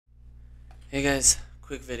Hey guys,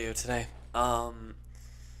 quick video today. Kind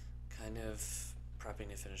of prepping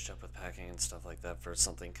to finish up with packing and stuff like that for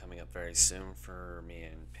something coming up very soon for me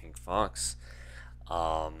and Pink Fox.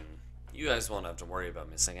 Um, you guys won't have to worry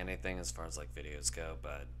about missing anything as far as like videos go,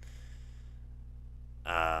 but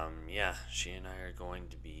yeah, she and I are going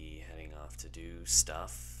to be heading off to do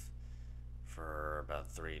stuff for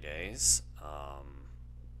about 3 days.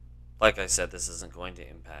 Like I said, this isn't going to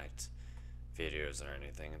impact videos or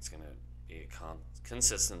anything. It's going to be a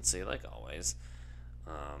consistency like always.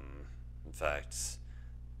 In fact,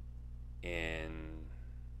 in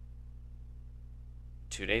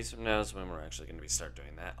 2 days from now is when we're actually going to be start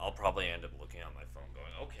doing that. I'll probably end up looking on my phone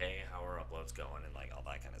going, okay, how are uploads going and like all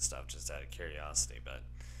that kind of stuff just out of curiosity. But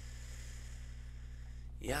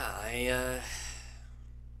yeah,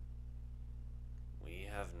 we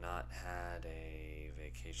have not had a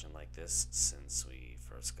vacation like this since we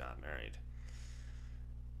first got married.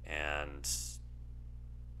 And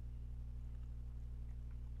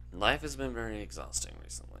life has been very exhausting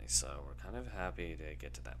recently, so we're kind of happy to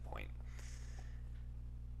get to that point.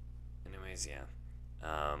 Anyways, yeah.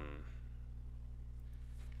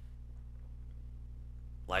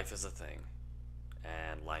 Life is a thing,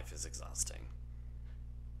 and life is exhausting.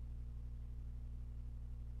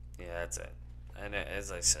 Yeah, that's it. And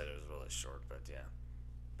as I said, it was really short, but yeah.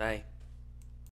 Bye.